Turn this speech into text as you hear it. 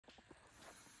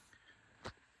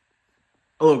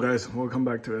Hello guys, welcome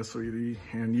back to S3D,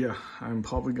 and yeah, I'm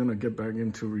probably gonna get back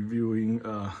into reviewing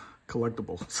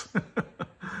collectibles.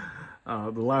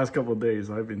 The last couple of days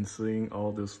I've been seeing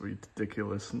all this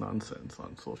ridiculous nonsense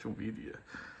on social media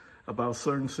about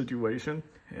certain situation,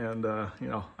 and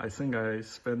I think I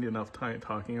spend enough time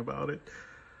talking about it.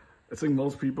 I think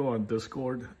most people on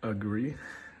Discord agree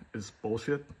it's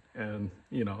bullshit, and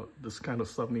this kind of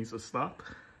stuff needs to stop.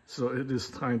 So it is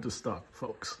time to stop,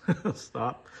 folks.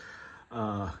 Stop.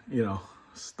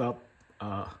 Stop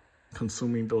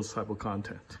consuming those type of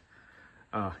content.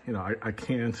 I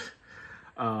can't,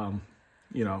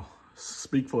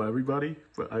 speak for everybody,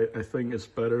 but I think it's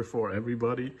better for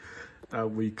everybody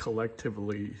that we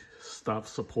collectively stop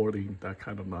supporting that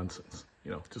kind of nonsense.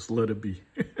 Just let it be.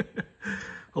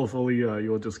 Hopefully,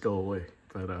 you'll just go away.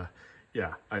 But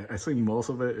yeah, I think most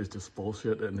of it is just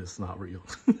bullshit and it's not real.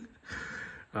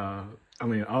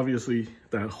 Obviously,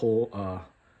 that whole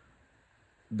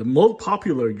the most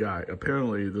popular guy,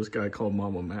 apparently this guy called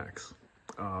Mama Max,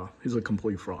 he's a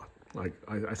complete fraud. Like,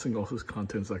 I think all his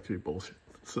content's actually bullshit.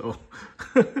 So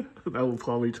that will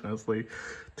probably translate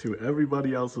to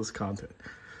everybody else's content.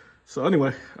 So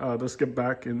anyway, let's get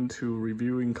back into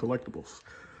reviewing collectibles.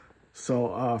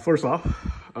 So first off,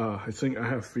 I think I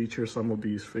have featured some of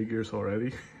these figures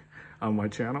already on my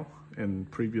channel in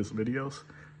previous videos.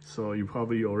 So you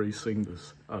probably already seen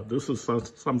this. This is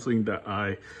something that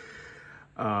I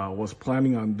was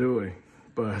planning on doing,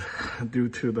 but due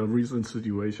to the recent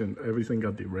situation, everything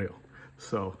got derailed.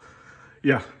 So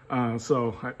yeah,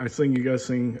 so I think you guys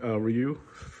seen Ryu,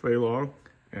 Fei Long,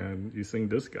 and you seen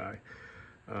this guy.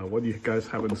 What you guys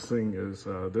haven't seen is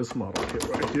this model kit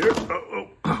right here.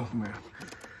 Oh man.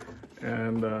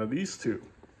 And these two.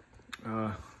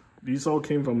 These all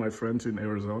came from my friends in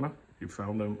Arizona. He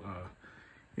found them,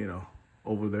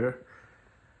 over there.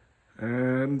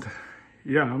 And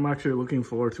yeah, I'm actually looking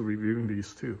forward to reviewing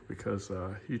these too, because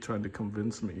he tried to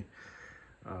convince me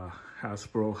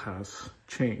Hasbro has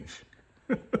changed.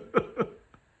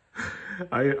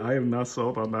 I am not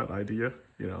sold on that idea.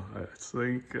 I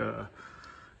think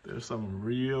there's some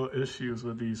real issues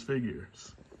with these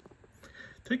figures.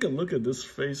 Take a look at this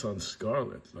face on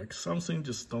Scarlet. Like, something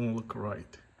just don't look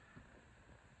right.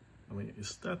 I mean,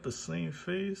 is that the same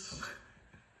face?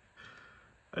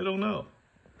 I don't know.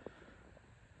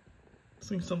 I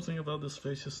think something about this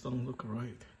face just don't look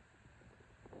right.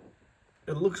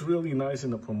 It looks really nice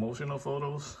in the promotional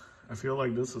photos. I feel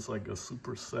like this is like a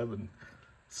Super 7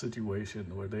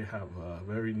 situation where they have a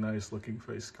very nice looking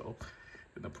face sculpt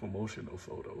in the promotional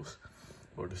photos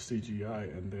or the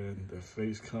CGI, and then the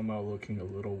face come out looking a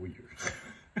little weird.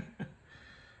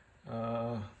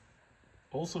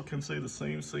 Also can say the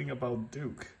same thing about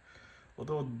Duke.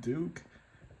 Although Duke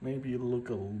maybe look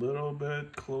a little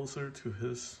bit closer to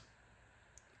his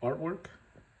artwork.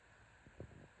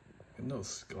 And no,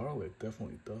 Scarlet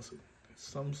definitely doesn't. It's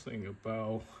something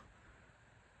about,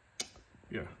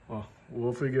 yeah, well,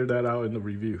 we'll figure that out in the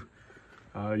review.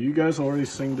 You guys already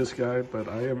seen this guy, but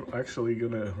I am actually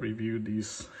gonna review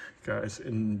these guys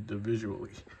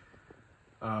individually.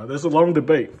 There's a long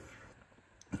debate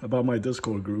about my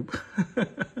Discord group.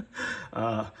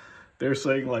 They're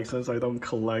saying, like, since I don't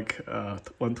collect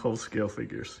 1/12 scale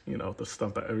figures, the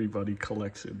stuff that everybody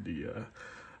collects in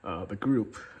the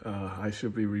group, I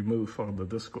should be removed from the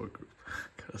Discord group,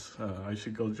 because I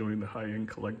should go join the high-end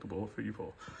collectible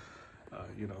people,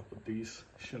 with these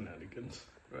shenanigans,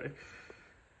 right?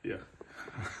 Yeah,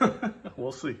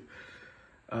 we'll see.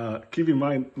 Keep in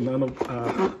mind,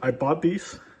 I bought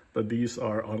these, but these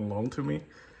are on loan to me.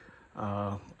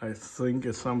 I think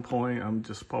at some point I'm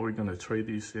just probably gonna trade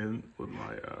these in with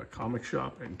my comic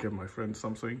shop and give my friend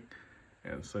something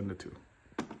and send it to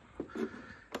him.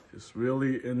 Just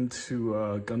really into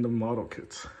Gundam model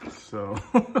kits, so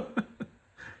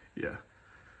yeah.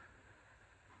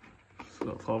 So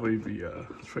I'll probably be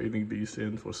trading these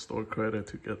in for store credit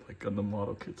to get like Gundam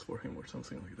model kits for him or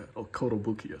something like that, or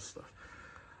Kotobukiya stuff.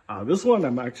 This one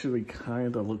I'm actually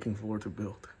kind of looking forward to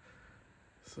build.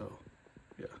 So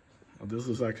yeah, this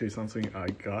is actually something I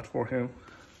got for him,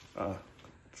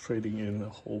 trading in a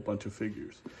whole bunch of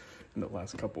figures in the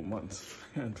last couple months,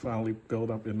 and finally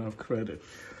build up enough credit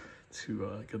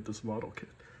to get this model kit.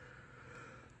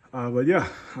 But yeah,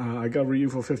 I got Ryu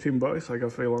for 15 bucks. I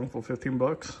got Fei Long for 15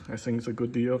 bucks. I think it's a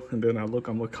good deal. And then I look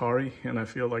on Mercari and I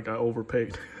feel like I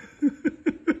overpaid.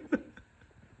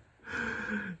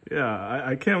 Yeah,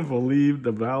 I can't believe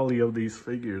the value of these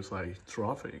figures like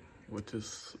dropping, which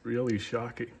is really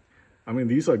shocking. I mean,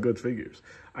 these are good figures.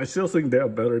 I still think they're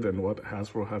better than what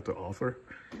Hasbro had to offer.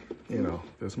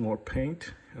 There's more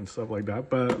paint and stuff like that.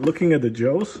 But looking at the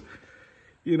Joes,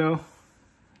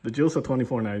 The Jills are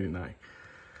 $24.99.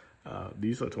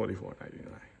 These are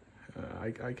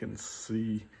 $24.99. I can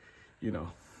see, you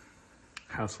know,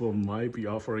 Hasbro might be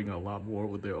offering a lot more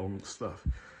with their own stuff.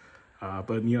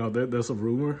 But, you know, there's a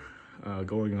rumor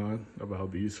going on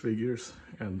about these figures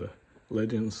and the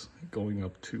Legends going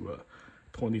up to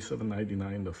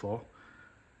 $27.99 in the fall.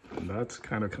 And that's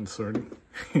kind of concerning.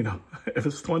 You know, if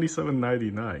it's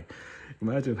 $27.99,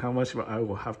 imagine how much I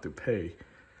will have to pay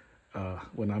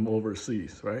when I'm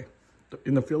overseas, right?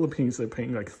 In the Philippines, they're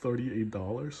paying like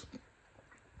 $38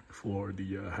 for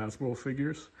the Hasbro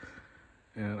figures.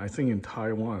 And I think in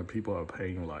Taiwan, people are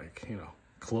paying like, you know,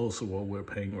 close to what we're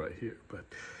paying right here. But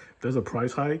there's a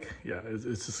price hike. Yeah,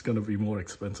 it's just going to be more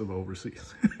expensive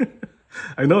overseas.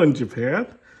 I know in Japan,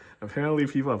 apparently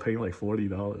people are paying like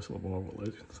 $40 for Marvel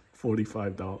Legends.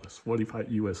 $45,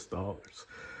 45 US dollars.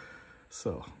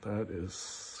 So that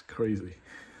is crazy.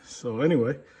 So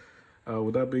anyway,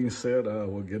 with that being said,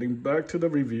 we're getting back to the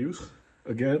reviews.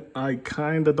 Again, I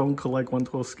kind of don't collect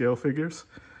 1/12 scale figures.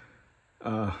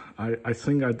 I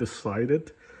think I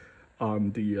decided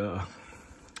on the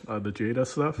Jada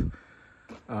stuff.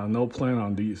 No plan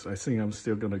on these. I think I'm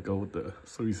still gonna go with the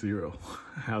 3-0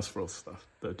 Hasbro stuff,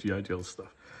 the G.I. Joe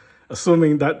stuff.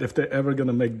 Assuming that if they're ever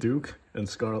gonna make Duke and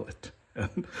Scarlet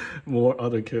and more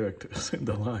other characters in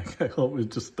the line, I hope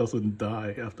it just doesn't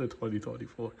die after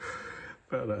 2024.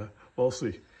 But we'll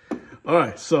see. All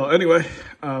right, so anyway,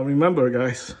 remember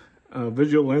guys,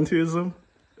 vigilantism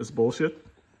is bullshit.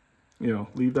 You know,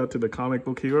 leave that to the comic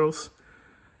book heroes.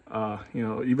 You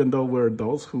know, even though we're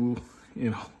adults who, you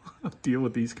know, deal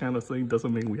with these kind of things,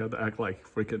 doesn't mean we have to act like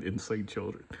freaking insane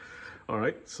children. All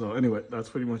right, so anyway, that's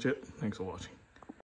pretty much it. Thanks for watching.